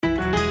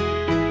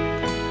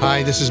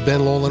Hi, this is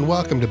Ben Lowell, and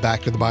welcome to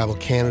Back to the Bible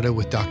Canada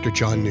with Dr.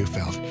 John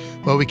Neufeld.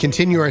 Well, we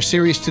continue our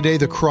series today,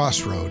 The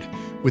Crossroad,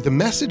 with a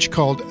message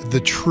called The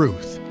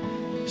Truth.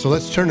 So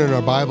let's turn in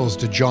our Bibles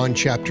to John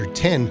chapter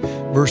 10,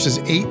 verses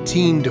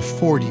 18 to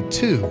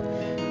 42,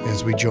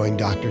 as we join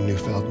Dr.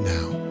 Neufeld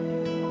now.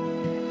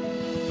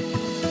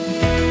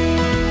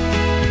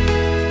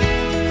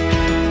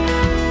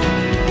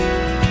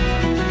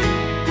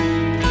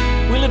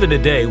 We live in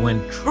a day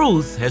when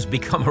truth has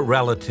become a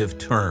relative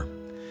term.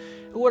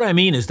 What I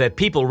mean is that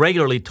people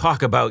regularly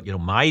talk about,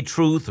 my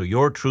truth or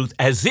your truth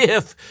as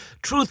if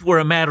truth were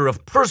a matter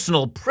of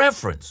personal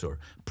preference or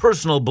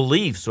personal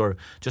beliefs or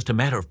just a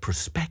matter of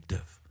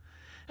perspective.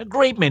 A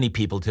great many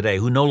people today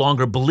who no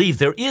longer believe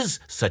there is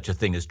such a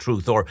thing as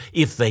truth, or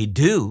if they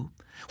do,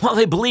 well,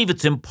 they believe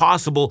it's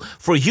impossible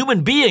for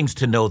human beings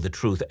to know the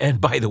truth.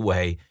 And by the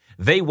way,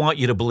 they want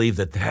you to believe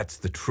that that's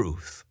the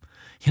truth.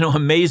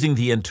 Amazing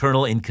the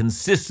internal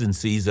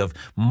inconsistencies of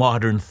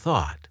modern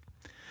thought.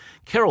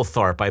 Carol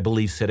Tharp, I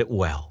believe, said it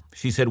well.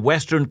 She said,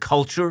 Western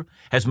culture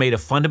has made a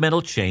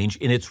fundamental change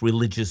in its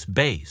religious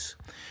base.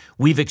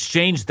 We've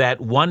exchanged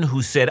that one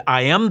who said,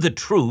 I am the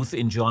truth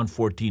in John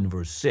 14,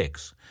 verse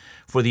 6,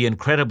 for the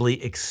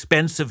incredibly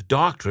expensive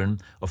doctrine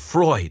of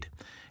Freud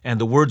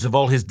and the words of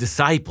all his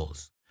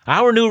disciples.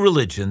 Our new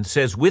religion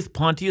says with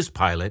Pontius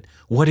Pilate,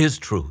 what is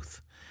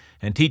truth?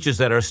 And teaches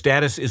that our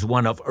status is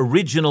one of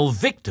original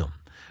victim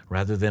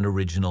rather than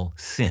original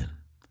sin.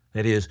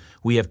 That is,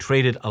 we have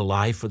traded a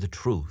lie for the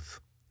truth.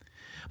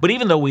 But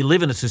even though we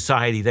live in a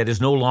society that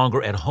is no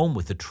longer at home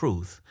with the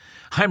truth,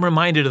 I'm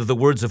reminded of the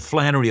words of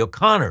Flannery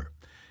O'Connor.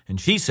 And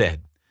she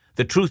said,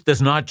 the truth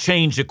does not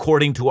change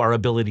according to our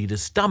ability to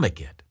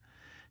stomach it.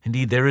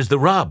 Indeed, there is the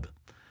rub.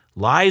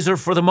 Lies are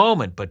for the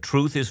moment, but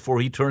truth is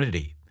for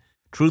eternity.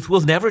 Truth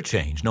will never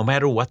change, no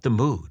matter what the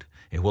mood.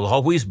 It will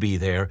always be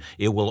there.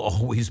 It will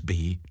always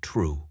be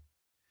true.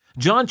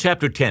 John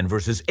chapter 10,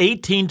 verses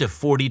 18 to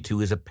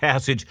 42 is a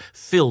passage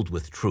filled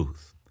with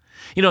truth.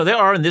 There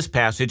are in this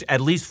passage at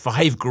least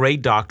 5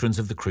 great doctrines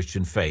of the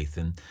Christian faith,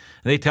 and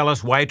they tell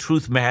us why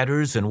truth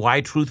matters and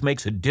why truth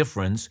makes a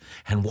difference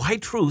and why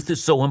truth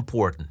is so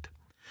important.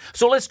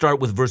 So let's start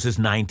with verses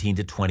 19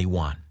 to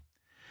 21.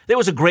 There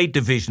was a great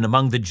division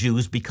among the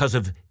Jews because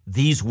of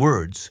these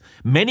words.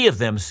 Many of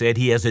them said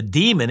he has a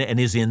demon and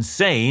is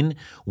insane.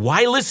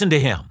 Why listen to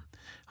him?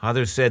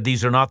 Others said,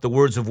 these are not the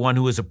words of one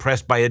who is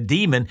oppressed by a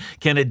demon.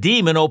 Can a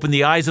demon open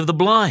the eyes of the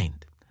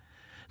blind?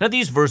 Now,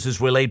 these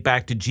verses relate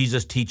back to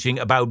Jesus' teaching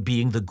about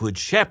being the good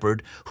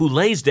shepherd who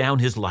lays down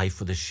his life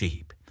for the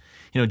sheep.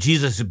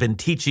 Jesus has been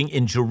teaching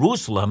in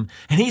Jerusalem,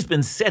 and he's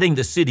been setting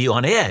the city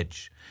on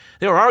edge.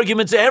 There are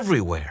arguments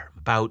everywhere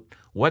about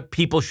what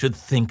people should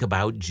think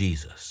about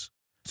Jesus.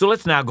 So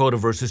let's now go to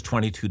verses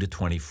 22 to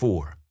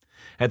 24.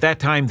 At that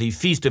time, the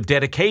Feast of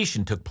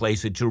Dedication took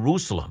place at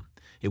Jerusalem.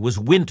 It was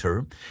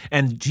winter,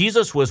 and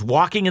Jesus was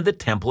walking in the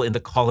temple in the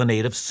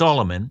colonnade of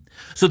Solomon.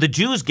 So the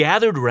Jews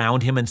gathered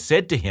around him and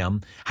said to him,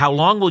 how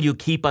long will you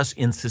keep us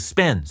in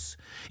suspense?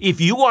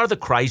 If you are the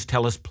Christ,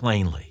 tell us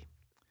plainly.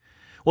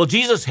 Well,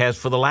 Jesus has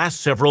for the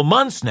last several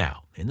months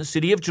now, in the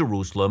city of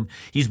Jerusalem,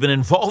 he's been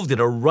involved in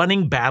a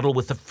running battle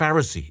with the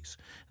Pharisees.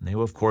 And they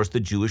were, of course, the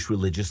Jewish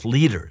religious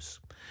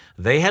leaders.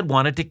 They had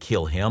wanted to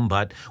kill him,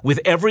 but with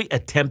every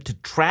attempt to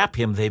trap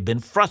him, they've been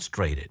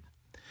frustrated.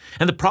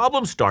 And the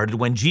problem started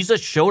when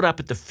Jesus showed up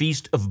at the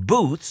Feast of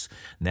Booths,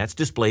 and that's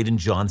displayed in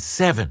John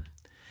 7.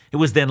 It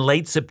was then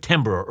late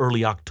September or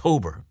early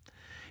October.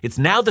 It's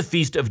now the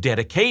Feast of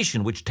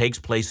Dedication, which takes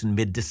place in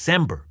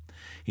mid-December.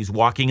 He's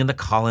walking in the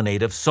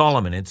colonnade of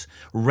Solomon. It's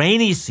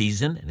rainy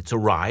season, and it's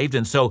arrived,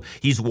 and so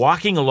he's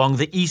walking along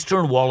the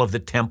eastern wall of the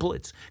temple.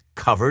 It's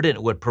covered, and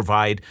it would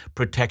provide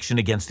protection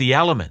against the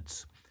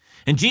elements.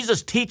 And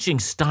Jesus' teaching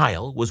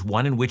style was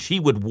one in which he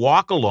would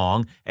walk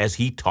along as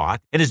he taught,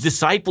 and his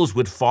disciples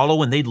would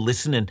follow and they'd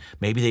listen, and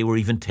maybe they were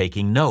even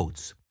taking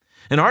notes.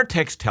 And our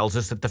text tells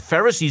us that the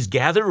Pharisees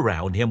gathered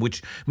around him,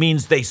 which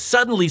means they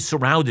suddenly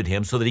surrounded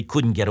him so that he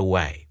couldn't get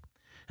away.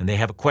 And they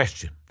have a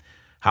question.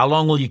 How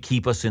long will you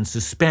keep us in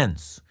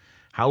suspense?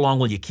 How long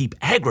will you keep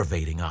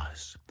aggravating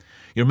us?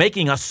 You're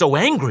making us so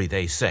angry,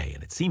 they say,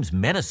 and it seems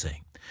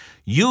menacing.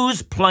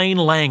 Use plain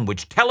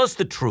language. Tell us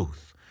the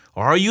truth.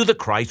 Are you the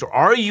Christ, or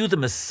are you the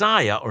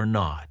Messiah, or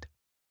not?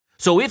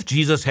 So if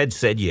Jesus had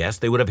said yes,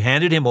 they would have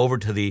handed him over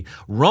to the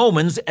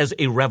Romans as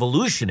a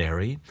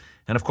revolutionary.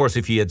 And of course,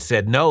 if he had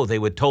said no, they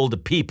would have told the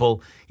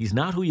people, he's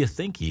not who you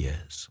think he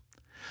is.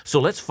 So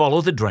let's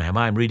follow the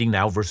drama. I'm reading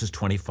now verses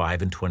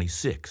 25 and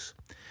 26.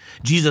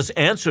 Jesus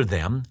answered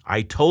them,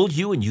 I told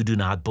you, and you do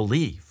not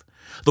believe.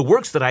 The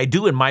works that I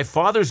do in my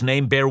Father's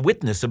name bear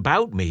witness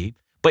about me,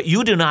 but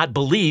you do not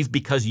believe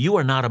because you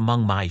are not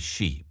among my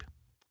sheep.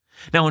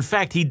 Now, in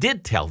fact, he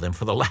did tell them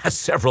for the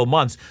last several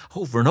months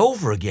over and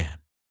over again.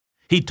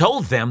 He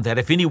told them that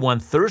if anyone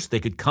thirsts, they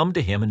could come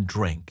to him and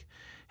drink.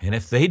 And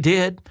if they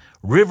did,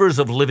 rivers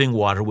of living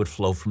water would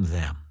flow from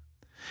them.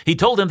 He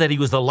told them that he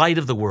was the light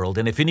of the world,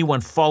 and if anyone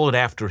followed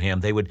after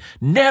him, they would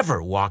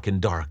never walk in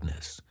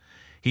darkness.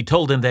 He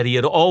told them that he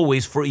had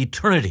always, for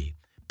eternity,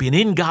 been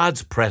in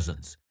God's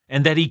presence,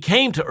 and that he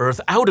came to earth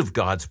out of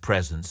God's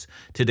presence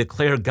to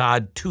declare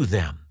God to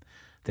them,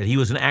 that he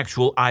was an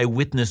actual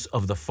eyewitness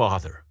of the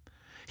Father.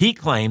 He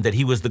claimed that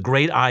he was the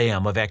great I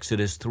Am of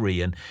Exodus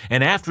 3,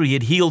 and after he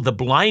had healed the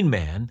blind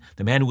man,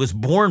 the man who was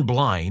born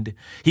blind,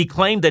 he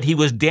claimed that he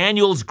was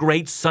Daniel's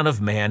great Son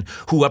of Man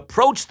who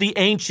approached the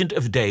Ancient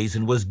of Days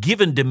and was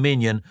given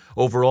dominion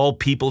over all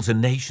peoples and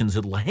nations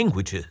and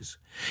languages.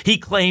 He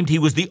claimed he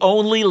was the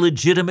only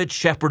legitimate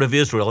shepherd of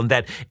Israel and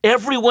that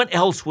everyone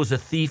else was a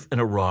thief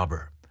and a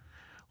robber.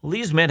 Well,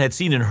 these men had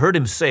seen and heard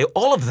him say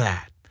all of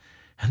that,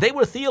 and they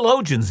were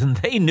theologians and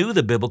they knew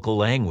the biblical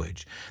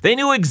language. They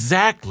knew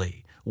exactly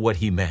what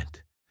he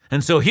meant.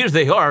 And so here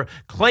they are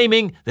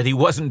claiming that he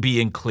wasn't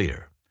being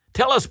clear.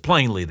 Tell us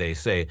plainly, they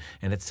say,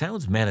 and it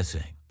sounds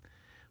menacing.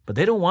 But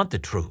they don't want the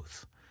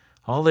truth.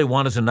 All they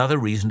want is another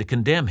reason to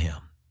condemn him.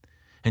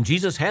 And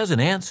Jesus has an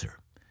answer.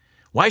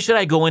 Why should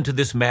I go into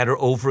this matter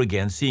over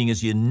again, seeing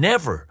as you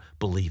never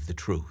believe the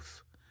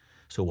truth?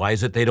 So why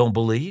is it they don't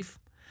believe?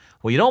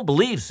 Well, you don't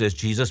believe, says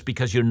Jesus,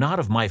 because you're not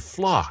of my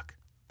flock.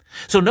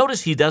 So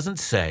notice he doesn't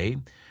say,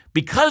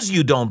 because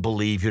you don't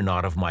believe you're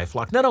not of my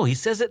flock. No, he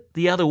says it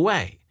the other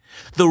way.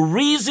 The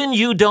reason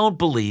you don't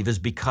believe is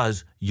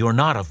because you're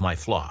not of my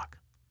flock.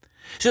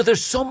 So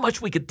there's so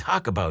much we could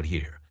talk about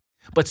here.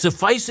 But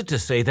suffice it to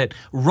say that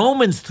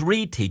Romans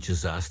 3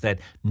 teaches us that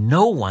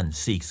no one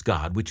seeks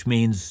God, which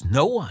means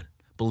no one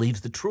believes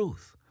the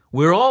truth.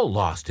 We're all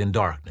lost in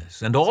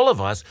darkness, and all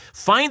of us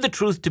find the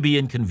truth to be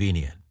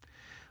inconvenient.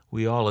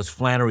 We all, as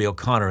Flannery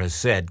O'Connor has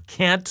said,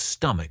 can't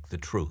stomach the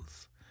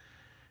truth.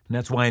 And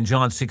that's why in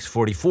John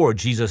 6:44,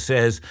 Jesus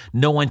says,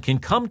 no one can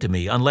come to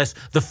me unless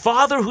the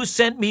Father who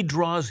sent me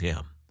draws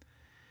him.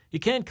 You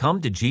can't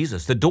come to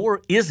Jesus. The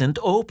door isn't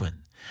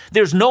open.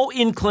 There's no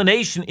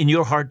inclination in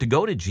your heart to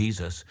go to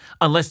Jesus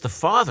unless the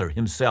Father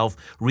himself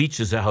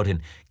reaches out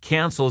and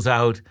cancels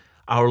out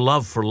our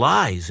love for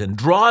lies and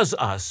draws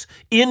us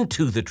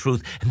into the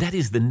truth. And that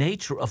is the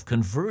nature of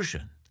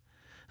conversion.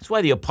 That's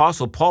why the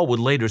Apostle Paul would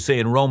later say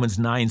in Romans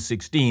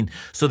 9:16,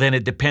 so then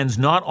it depends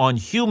not on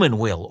human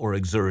will or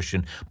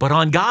exertion, but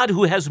on God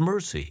who has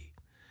mercy.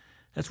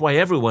 That's why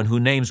everyone who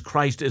names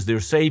Christ as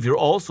their Savior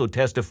also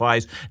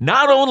testifies,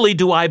 not only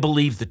do I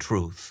believe the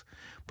truth,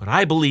 but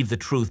I believe the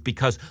truth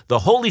because the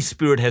Holy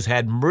Spirit has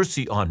had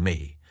mercy on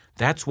me.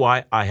 That's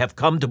why I have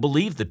come to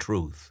believe the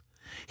truth.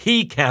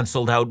 He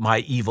canceled out my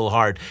evil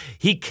heart.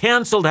 He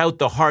canceled out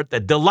the heart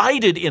that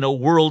delighted in a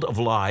world of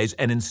lies,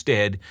 and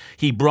instead,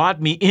 he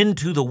brought me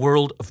into the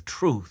world of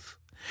truth.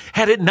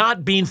 Had it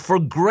not been for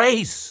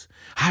grace,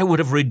 I would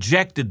have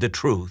rejected the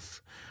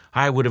truth.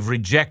 I would have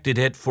rejected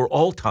it for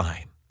all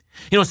time.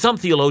 You know, some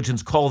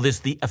theologians call this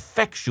the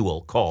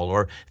effectual call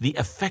or the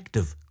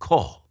effective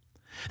call.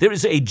 There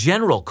is a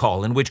general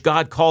call in which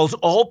God calls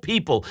all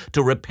people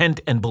to repent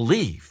and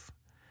believe.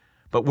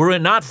 But were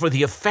it not for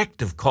the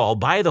effective call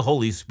by the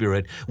Holy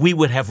Spirit, we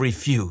would have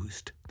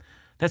refused.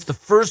 That's the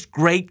first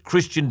great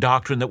Christian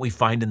doctrine that we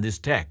find in this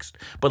text.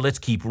 But let's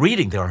keep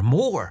reading. There are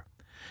more.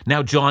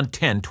 Now, John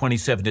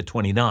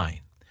 10:27-29.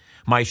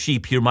 My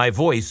sheep hear my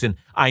voice, and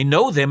I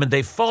know them, and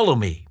they follow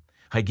me.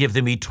 I give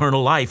them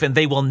eternal life, and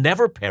they will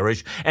never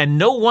perish, and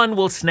no one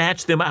will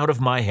snatch them out of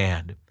my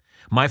hand.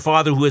 My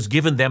Father who has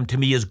given them to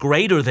me is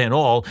greater than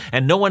all,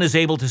 and no one is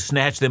able to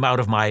snatch them out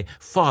of my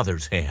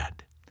Father's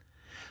hand.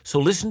 So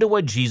listen to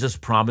what Jesus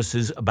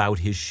promises about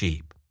his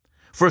sheep.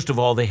 First of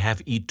all, they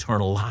have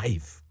eternal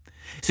life.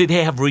 See,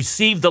 they have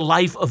received the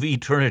life of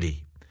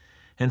eternity.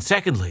 And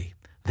secondly,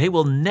 they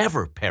will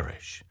never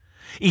perish.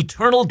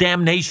 Eternal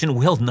damnation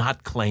will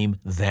not claim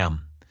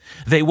them.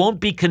 They won't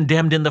be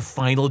condemned in the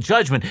final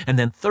judgment. And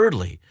then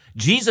thirdly,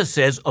 Jesus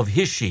says of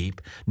his sheep,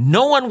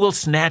 no one will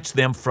snatch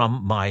them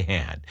from my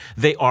hand.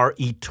 They are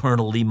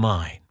eternally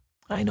mine.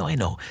 I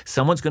know.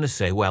 Someone's going to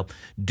say, well,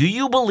 do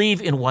you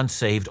believe in once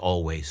saved,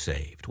 always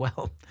saved?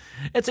 Well,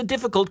 it's a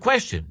difficult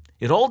question.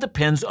 It all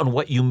depends on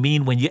what you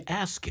mean when you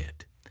ask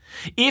it.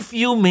 If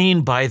you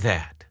mean by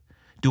that,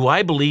 do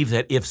I believe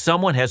that if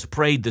someone has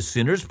prayed the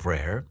sinner's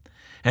prayer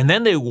and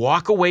then they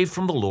walk away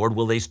from the Lord,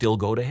 will they still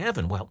go to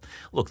heaven? Well,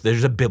 look,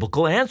 there's a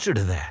biblical answer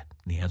to that.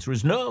 The answer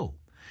is no.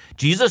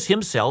 Jesus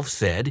himself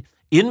said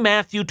in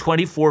Matthew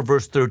 24,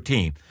 verse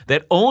 13,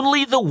 that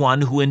only the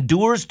one who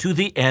endures to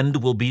the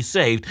end will be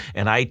saved.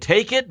 And I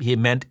take it he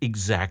meant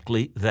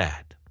exactly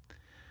that.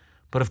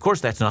 But of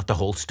course, that's not the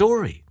whole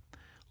story.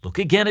 Look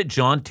again at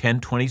John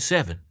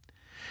 10:27.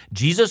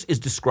 Jesus is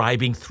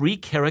describing three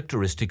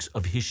characteristics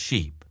of his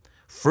sheep.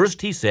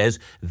 First, he says,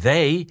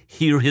 they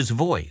hear his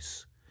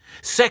voice.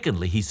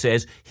 Secondly, he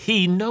says,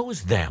 he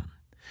knows them.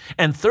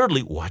 And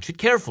thirdly, watch it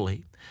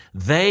carefully,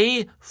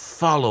 they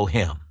follow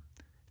him.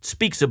 It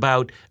speaks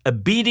about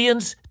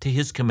obedience to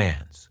his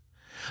commands.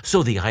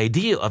 So the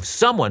idea of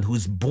someone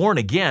who's born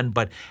again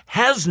but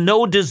has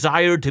no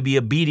desire to be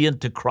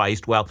obedient to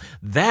Christ, well,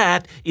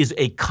 that is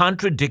a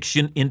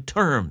contradiction in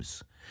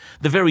terms.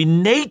 The very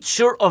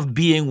nature of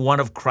being one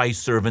of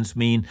Christ's servants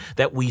mean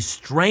that we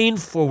strain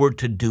forward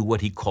to do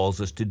what he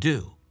calls us to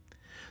do.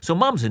 So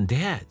moms and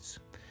dads,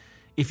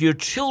 If your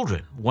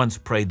children once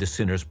prayed the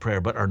sinner's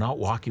prayer but are not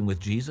walking with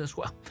Jesus,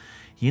 well,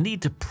 you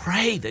need to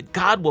pray that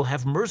God will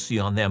have mercy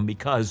on them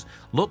because,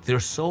 look, their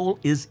soul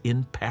is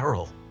in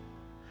peril.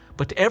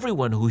 But to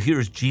everyone who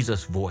hears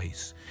Jesus'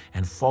 voice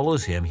and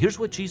follows him, here's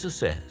what Jesus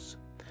says.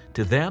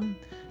 To them,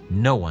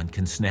 no one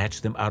can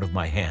snatch them out of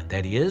my hand.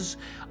 That is,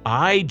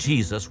 I,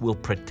 Jesus, will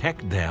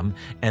protect them,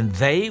 and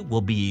they will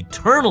be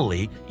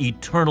eternally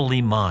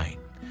mine.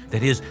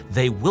 That is,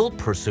 they will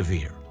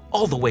persevere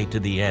all the way to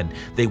the end.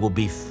 They will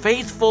be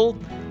faithful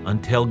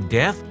until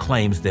death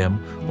claims them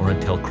or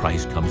until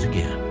Christ comes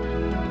again.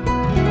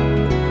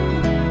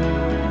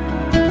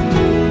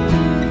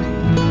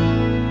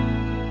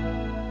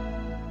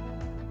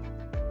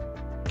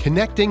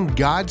 Connecting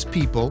God's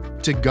people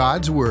to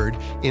God's Word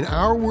in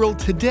our world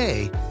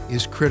today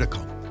is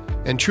critical.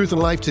 And Truth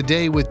and Life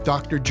Today with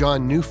Dr.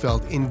 John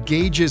Neufeld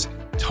engages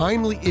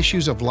timely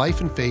issues of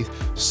life and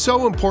faith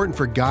so important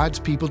for God's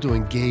people to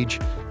engage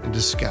and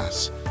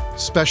discuss.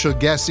 Special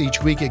guests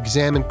each week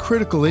examine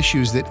critical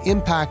issues that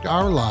impact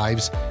our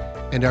lives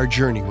and our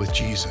journey with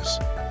Jesus.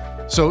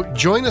 So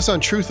join us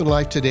on Truth and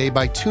Life Today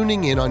by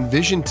tuning in on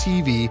Vision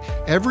TV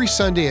every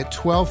Sunday at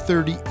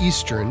 12:30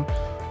 Eastern,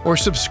 or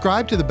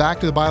subscribe to the Back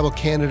to the Bible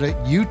Canada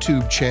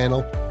YouTube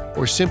channel,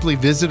 or simply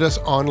visit us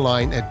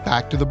online at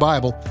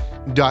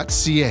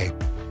backtothebible.ca.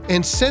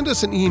 And send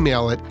us an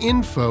email at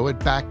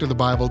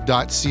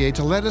info@backtothebible.ca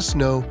to let us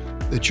know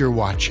that you're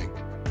watching.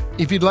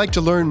 If you'd like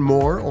to learn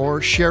more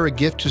or share a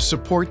gift to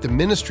support the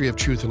ministry of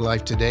Truth and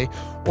Life Today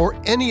or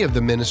any of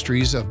the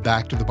ministries of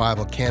Back to the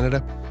Bible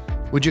Canada,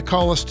 would you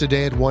call us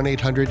today at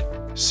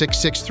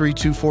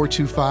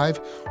 1-800-663-2425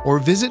 or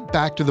visit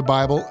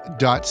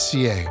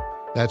backtothebible.ca.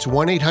 That's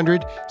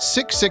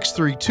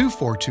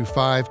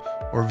 1-800-663-2425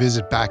 or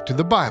visit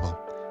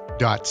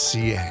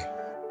backtothebible.ca.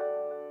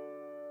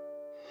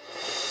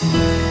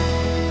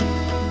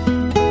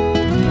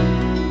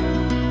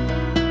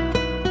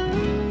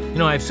 You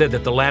know, I've said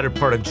that the latter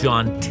part of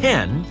John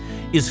 10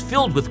 is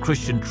filled with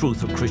Christian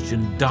truth or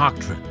Christian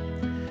doctrine.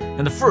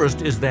 And the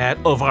first is that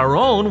of our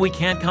own we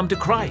can't come to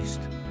Christ,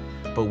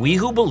 but we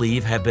who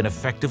believe have been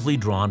effectively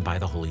drawn by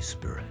the Holy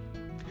Spirit.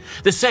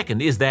 The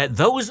second is that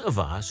those of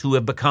us who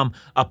have become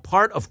a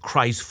part of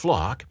Christ's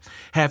flock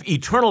have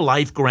eternal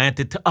life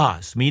granted to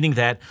us, meaning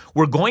that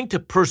we're going to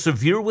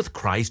persevere with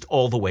Christ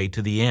all the way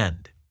to the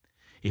end.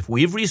 If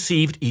we've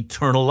received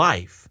eternal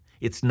life,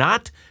 it's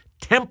not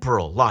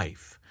temporal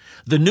life.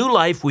 The new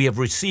life we have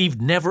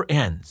received never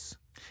ends.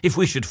 If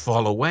we should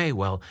fall away,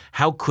 well,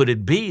 how could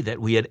it be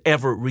that we had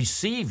ever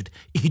received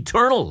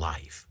eternal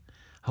life?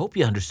 I hope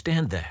you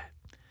understand that.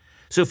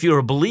 So if you're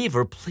a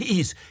believer,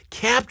 please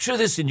capture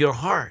this in your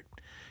heart.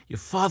 Your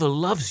Father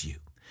loves you,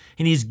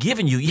 and He's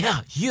given you,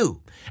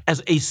 you,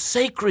 as a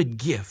sacred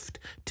gift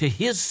to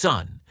His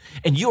Son,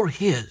 and you're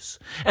His.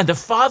 And the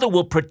Father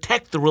will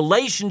protect the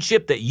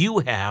relationship that you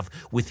have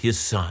with His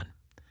Son.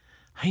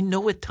 I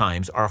know at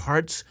times our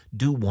hearts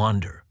do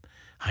wander.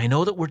 I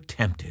know that we're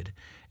tempted,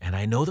 and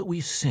I know that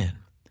we sin.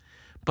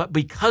 But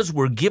because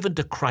we're given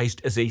to Christ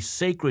as a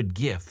sacred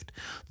gift,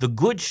 the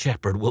Good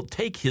Shepherd will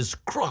take his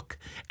crook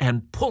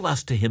and pull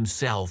us to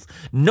himself.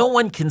 No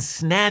one can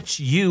snatch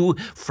you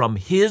from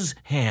his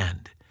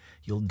hand.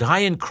 You'll die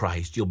in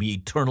Christ. You'll be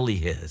eternally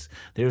his.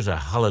 There's a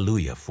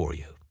hallelujah for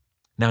you.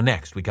 Now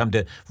next, we come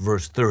to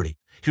verse 30.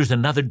 Here's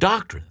another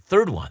doctrine,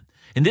 third one.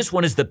 And this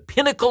one is the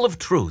pinnacle of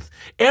truth.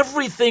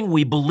 Everything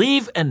we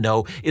believe and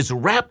know is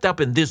wrapped up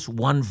in this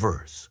one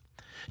verse.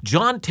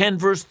 John 10,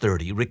 verse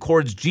 30,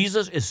 records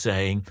Jesus is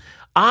saying,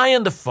 I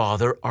and the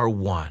Father are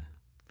one.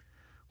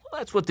 Well,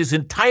 that's what this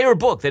entire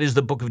book, that is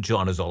the book of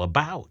John, is all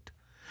about.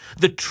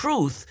 The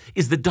truth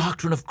is the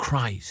doctrine of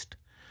Christ.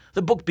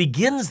 The book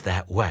begins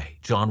that way.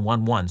 John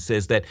 1:1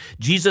 says that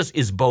Jesus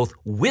is both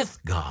with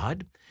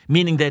God,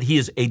 meaning that he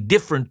is a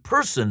different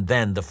person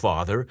than the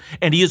Father,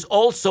 and he is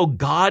also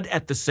God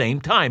at the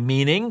same time,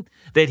 meaning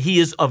that he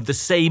is of the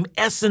same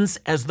essence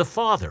as the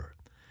Father.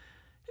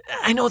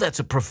 I know that's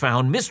a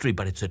profound mystery,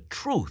 but it's a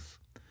truth.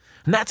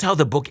 And that's how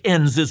the book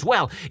ends as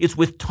well. It's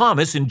with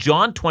Thomas in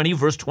John 20,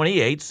 verse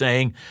 28,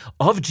 saying,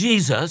 of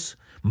Jesus,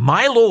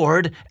 my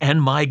Lord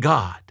and my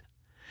God.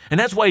 And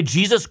that's why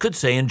Jesus could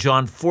say in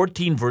John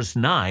 14, verse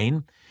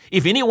 9,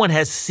 if anyone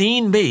has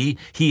seen me,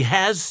 he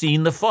has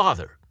seen the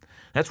Father.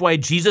 That's why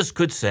Jesus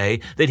could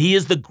say that he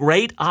is the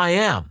great I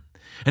am.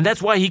 And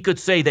that's why he could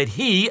say that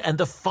he and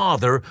the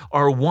Father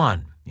are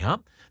one. Yeah?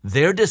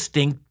 They're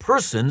distinct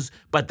persons,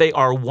 but they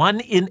are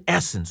one in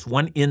essence,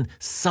 one in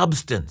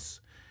substance.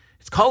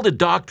 It's called the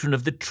doctrine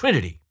of the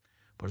Trinity,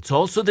 but it's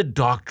also the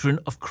doctrine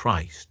of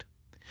Christ.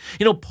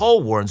 You know,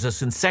 Paul warns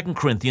us in 2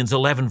 Corinthians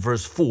 11,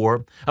 verse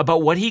 4,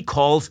 about what he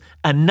calls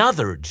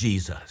another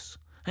Jesus.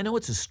 I know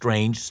it's a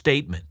strange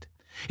statement.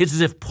 It's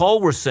as if Paul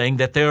were saying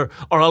that there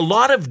are a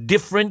lot of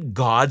different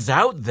gods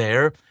out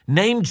there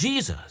named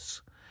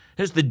Jesus.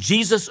 There's the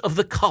Jesus of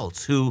the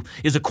cults, who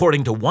is,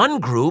 according to one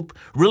group,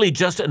 really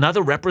just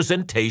another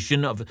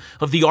representation of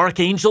the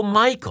Archangel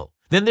Michael.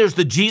 Then there's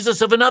the Jesus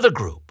of another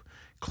group,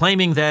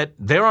 claiming that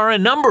there are a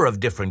number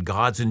of different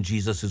gods and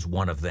Jesus is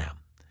one of them.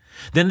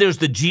 Then there's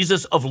the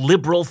Jesus of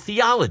liberal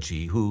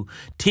theology, who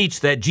teach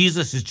that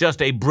Jesus is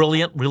just a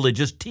brilliant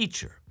religious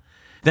teacher.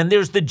 Then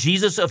there's the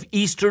Jesus of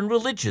Eastern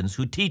religions,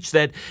 who teach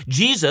that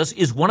Jesus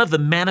is one of the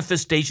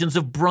manifestations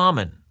of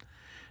Brahman.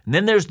 And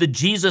then there's the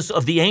Jesus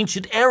of the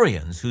ancient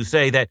Aryans, who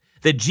say that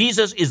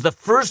Jesus is the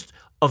first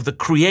of the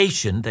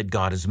creation that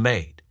God has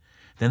made.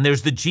 Then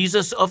there's the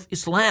Jesus of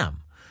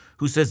Islam,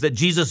 who says that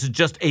Jesus is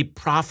just a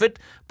prophet,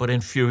 but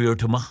inferior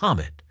to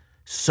Muhammad.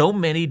 So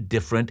many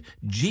different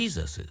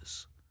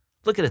Jesuses.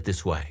 Look at it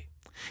this way.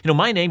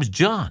 My name's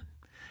John,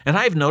 and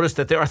I've noticed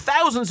that there are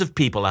thousands of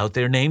people out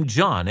there named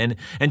John, and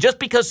just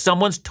because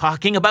someone's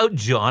talking about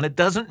John, it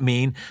doesn't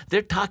mean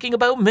they're talking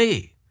about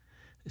me.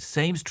 The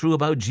same's true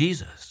about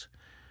Jesus.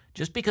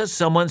 Just because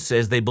someone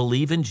says they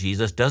believe in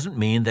Jesus doesn't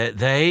mean that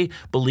they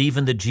believe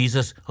in the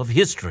Jesus of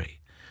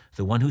history,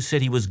 the one who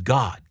said he was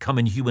God, come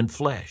in human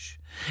flesh.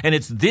 And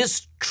it's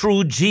this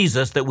true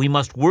Jesus that we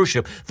must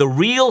worship. The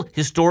real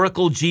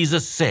historical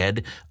Jesus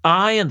said,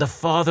 "I and the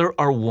Father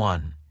are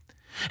one."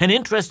 And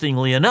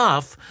interestingly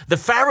enough, the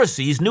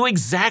Pharisees knew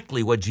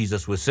exactly what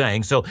Jesus was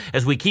saying. So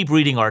as we keep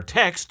reading our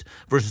text,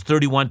 verses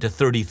 31 to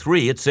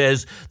 33, it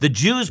says, "The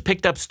Jews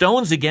picked up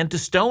stones again to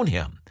stone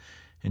him.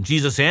 And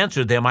Jesus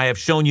answered them, 'I have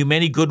shown you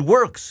many good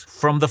works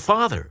from the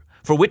Father.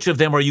 For which of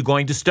them are you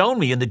going to stone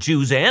me?' And the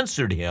Jews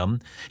answered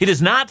him, 'It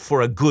is not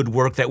for a good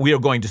work that we are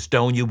going to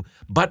stone you,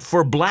 but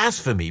for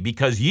blasphemy,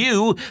 because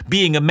you,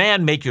 being a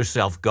man, make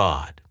yourself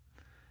God.'"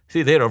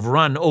 See, they'd have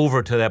run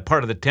over to that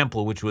part of the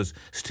temple which was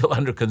still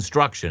under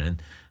construction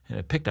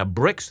and picked up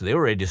bricks. They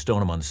were ready to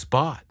stone him on the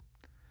spot.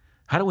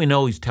 How do we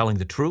know he's telling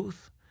the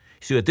truth?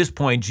 See, at this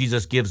point,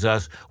 Jesus gives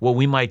us what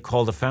we might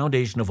call the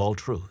foundation of all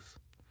truth.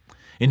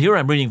 And here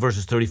I'm reading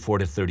verses 34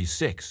 to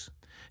 36.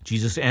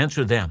 Jesus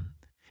answered them,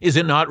 "Is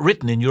it not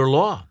written in your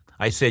law,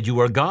 I said you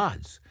are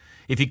gods?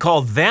 If you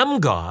call them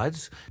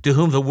gods, to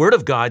whom the word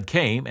of God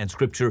came, and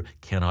Scripture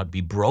cannot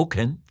be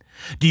broken,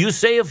 do you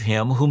say of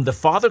him whom the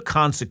Father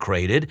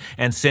consecrated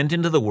and sent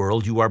into the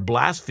world, you are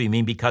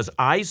blaspheming because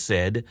I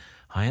said,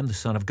 I am the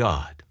Son of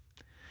God?"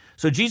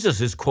 So Jesus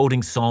is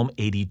quoting Psalm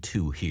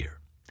 82 here.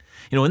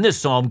 In this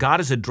psalm, God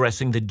is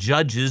addressing the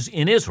judges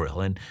in Israel,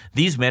 and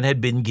these men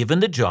had been given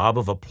the job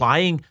of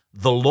applying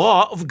the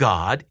law of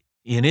God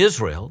in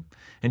Israel,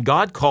 and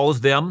God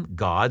calls them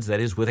gods, that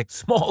is with a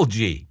small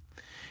g.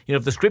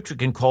 If the Scripture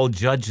can call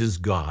judges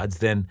gods,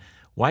 then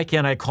why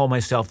can't I call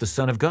myself the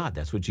Son of God?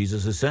 That's what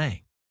Jesus is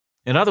saying.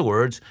 In other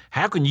words,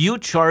 how can you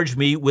charge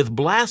me with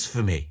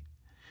blasphemy?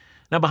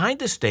 Now, behind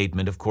this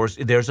statement, of course,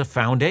 there's a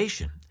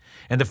foundation.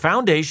 And the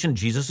foundation,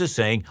 Jesus is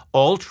saying,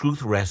 all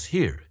truth rests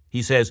here.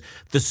 He says,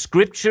 the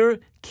Scripture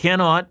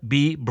cannot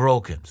be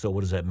broken. So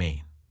what does that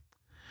mean?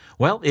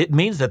 Well, it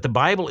means that the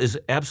Bible is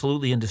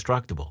absolutely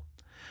indestructible.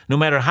 No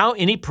matter how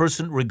any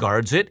person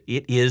regards it,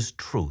 it is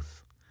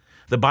truth.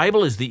 The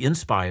Bible is the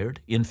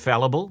inspired,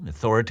 infallible,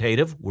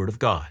 authoritative Word of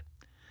God.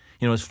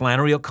 As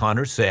Flannery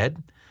O'Connor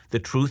said, the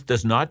truth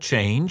does not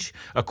change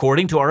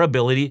according to our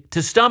ability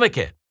to stomach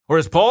it. Or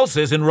as Paul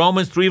says in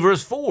Romans 3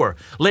 verse 4,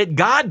 "Let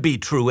God be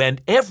true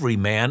and every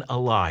man a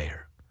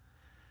liar."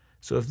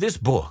 So if this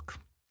book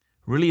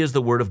really is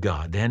the Word of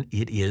God, then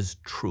it is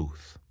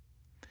truth.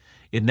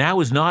 It now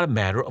is not a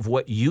matter of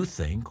what you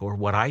think or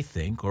what I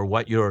think or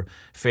what your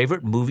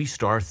favorite movie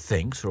star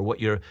thinks or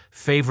what your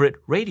favorite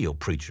radio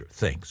preacher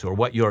thinks or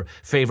what your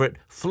favorite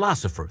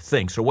philosopher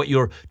thinks or what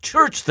your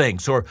church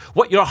thinks or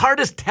what your heart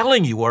is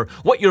telling you or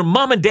what your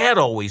mom and dad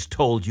always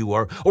told you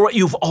or what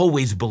you've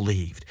always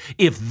believed.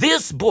 If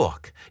this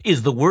book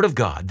is the Word of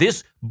God,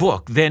 this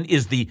book then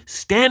is the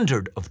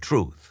standard of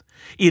truth.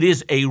 It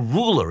is a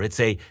ruler. It's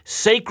a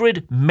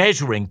sacred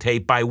measuring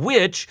tape by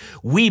which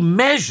we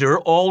measure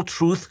all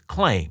truth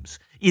claims.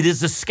 It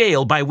is a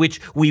scale by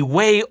which we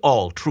weigh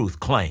all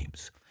truth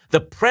claims. The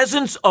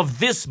presence of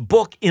this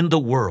book in the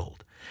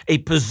world, a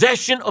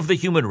possession of the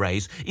human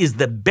race, is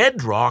the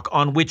bedrock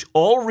on which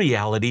all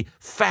reality,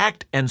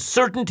 fact, and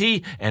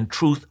certainty and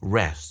truth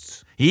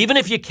rests. Even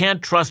if you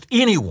can't trust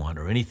anyone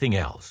or anything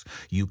else,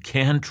 you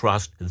can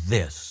trust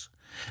this.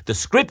 The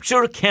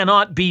Scripture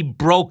cannot be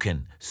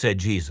broken, said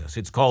Jesus.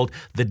 It's called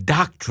the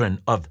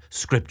doctrine of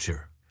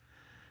Scripture.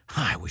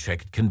 I wish I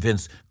could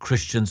convince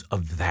Christians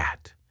of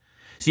that.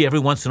 See, every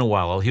once in a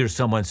while, I'll hear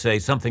someone say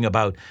something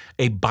about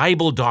a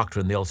Bible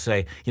doctrine. They'll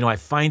say, I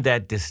find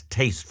that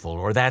distasteful,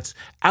 or that's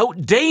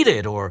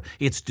outdated, or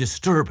it's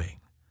disturbing.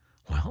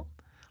 Well,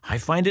 I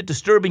find it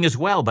disturbing as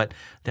well, but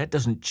that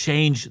doesn't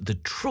change the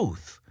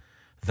truth.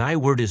 Thy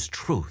word is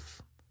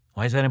truth.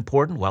 Why is that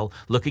important? Well,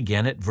 look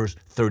again at verse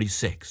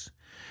 36.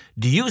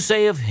 Do you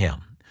say of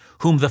him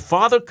whom the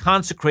Father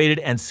consecrated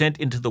and sent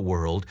into the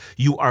world,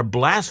 you are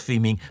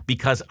blaspheming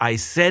because I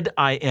said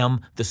I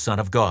am the Son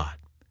of God?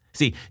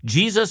 See,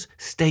 Jesus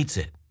states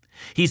it.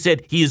 He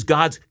said he is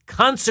God's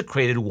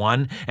consecrated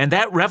one, and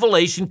that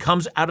revelation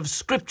comes out of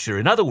Scripture.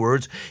 In other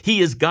words,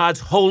 he is God's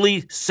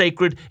holy,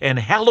 sacred, and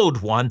hallowed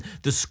one.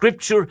 The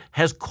Scripture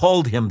has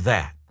called him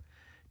that.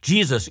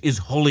 Jesus is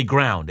holy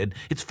ground. And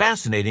it's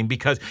fascinating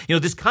because,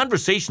 this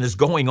conversation is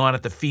going on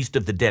at the Feast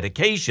of the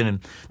Dedication. And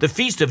the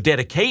Feast of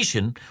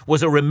Dedication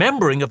was a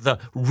remembering of the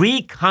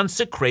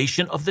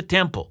reconsecration of the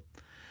temple.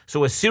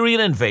 So a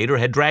Syrian invader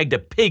had dragged a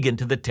pig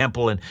into the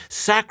temple and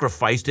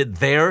sacrificed it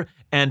there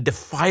and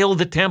defiled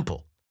the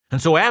temple.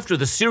 And so after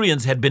the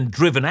Syrians had been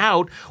driven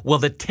out,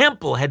 the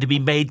temple had to be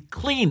made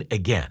clean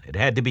again. It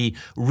had to be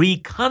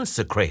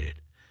reconsecrated.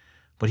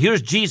 But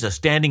here's Jesus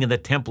standing in the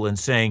temple and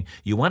saying,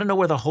 you want to know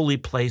where the holy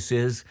place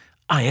is?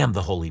 I am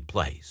the holy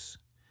place.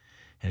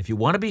 And if you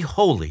want to be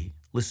holy,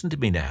 listen to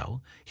me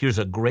now. Here's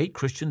a great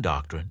Christian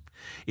doctrine.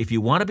 If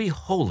you want to be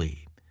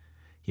holy,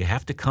 you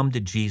have to come to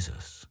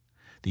Jesus.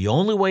 The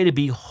only way to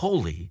be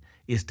holy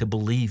is to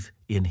believe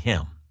in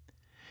him.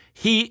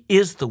 He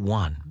is the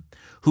one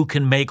who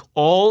can make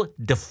all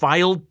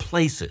defiled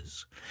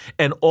places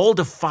and all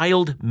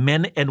defiled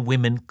men and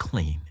women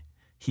clean.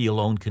 He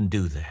alone can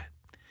do that.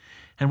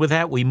 And with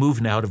that, we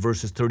move now to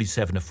verses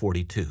 37 to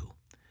 42.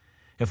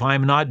 If I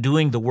am not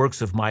doing the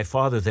works of my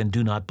Father, then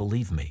do not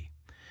believe me.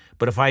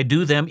 But if I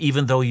do them,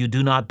 even though you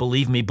do not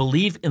believe me,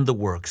 believe in the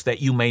works,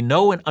 that you may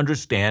know and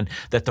understand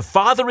that the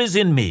Father is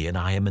in me and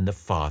I am in the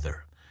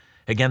Father.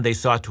 Again, they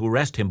sought to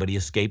arrest him, but he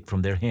escaped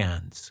from their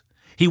hands.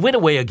 He went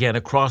away again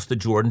across the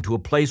Jordan to a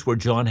place where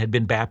John had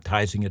been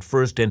baptizing at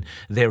first, and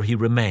there he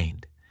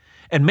remained.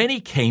 And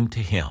many came to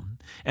him.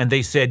 And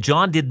they said,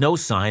 John did no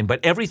sign,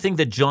 but everything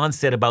that John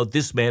said about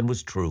this man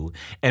was true,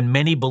 and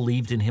many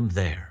believed in him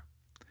there.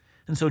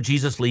 And so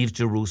Jesus leaves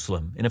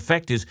Jerusalem. In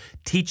effect, his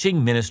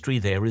teaching ministry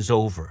there is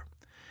over.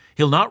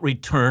 He'll not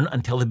return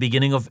until the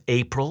beginning of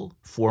April,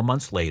 4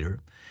 months later,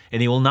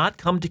 and he will not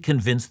come to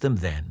convince them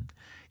then.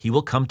 He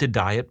will come to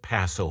die at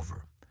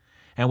Passover.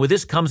 And with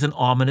this comes an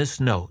ominous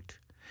note.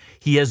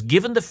 He has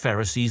given the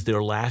Pharisees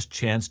their last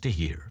chance to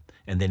hear,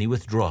 and then he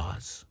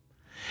withdraws.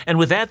 And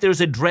with that,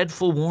 there's a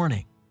dreadful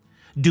warning.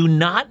 Do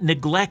not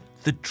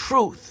neglect the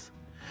truth,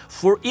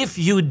 for if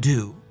you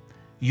do,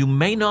 you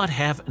may not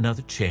have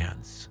another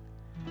chance.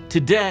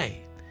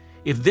 Today,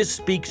 if this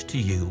speaks to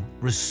you,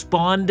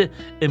 respond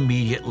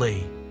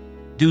immediately.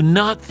 Do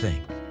not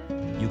think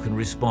you can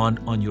respond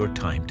on your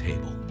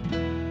timetable.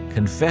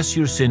 Confess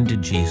your sin to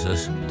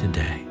Jesus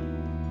today.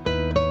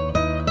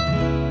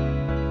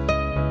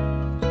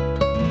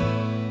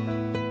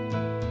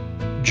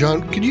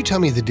 John, could you tell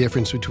me the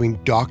difference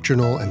between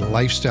doctrinal and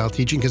lifestyle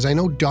teaching? Because I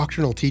know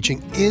doctrinal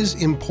teaching is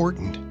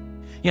important.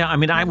 Yeah,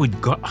 I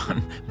would go,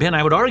 Ben,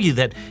 I would argue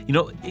that,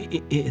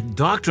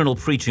 doctrinal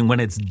preaching, when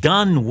it's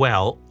done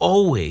well,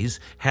 always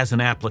has an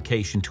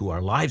application to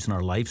our lives and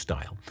our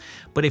lifestyle.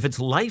 But if it's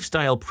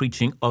lifestyle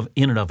preaching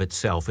in and of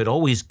itself, it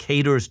always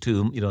caters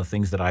to,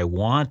 things that I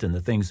want and the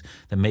things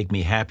that make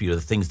me happy or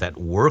the things that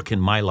work in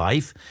my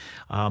life.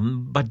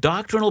 But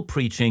doctrinal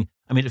preaching,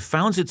 it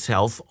founds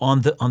itself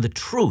on the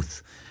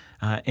truth.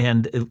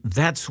 And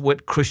that's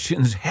what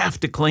Christians have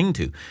to cling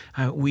to.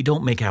 We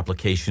don't make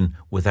application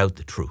without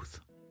the truth.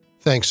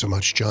 Thanks so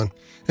much, John.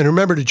 And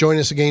remember to join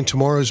us again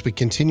tomorrow as we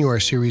continue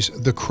our series,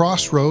 The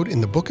Crossroad in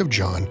the Book of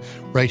John,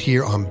 right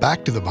here on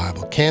Back to the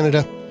Bible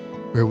Canada,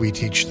 where we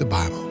teach the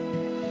Bible.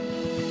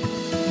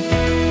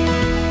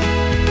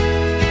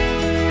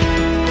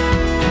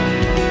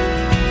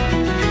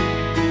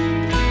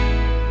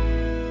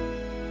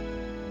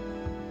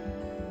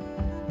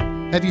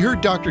 Have you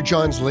heard Dr.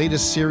 John's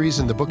latest series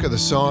in the Book of the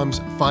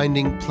Psalms,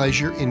 Finding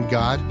Pleasure in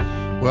God?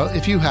 Well,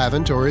 if you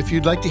haven't, or if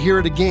you'd like to hear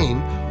it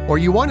again, or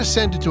you want to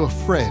send it to a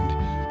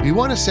friend, we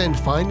want to send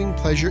Finding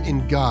Pleasure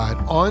in God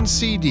on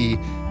CD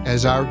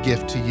as our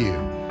gift to you.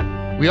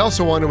 We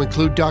also want to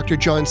include Dr.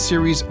 John's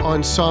series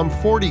on Psalm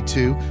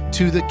 42,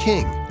 To the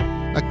King,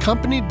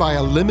 accompanied by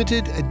a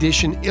limited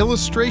edition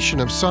illustration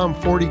of Psalm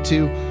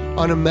 42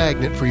 on a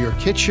magnet for your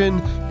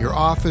kitchen, your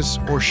office,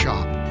 or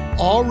shop,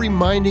 all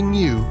reminding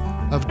you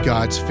of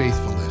God's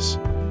faithfulness.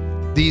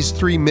 These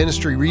 3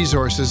 ministry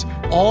resources,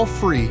 all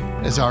free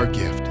as our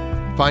gift.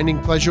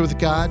 Finding Pleasure with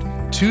God,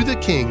 To the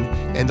King,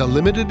 and a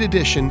limited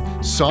edition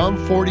Psalm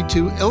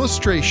 42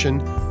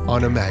 illustration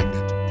on a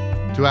magnet.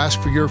 To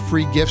ask for your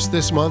free gifts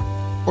this month,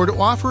 or to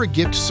offer a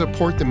gift to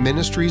support the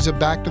ministries of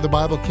Back to the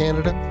Bible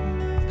Canada,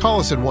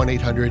 call us at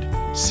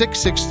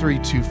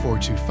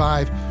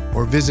 1-800-663-2425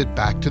 or visit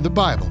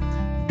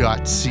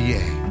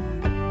backtothebible.ca.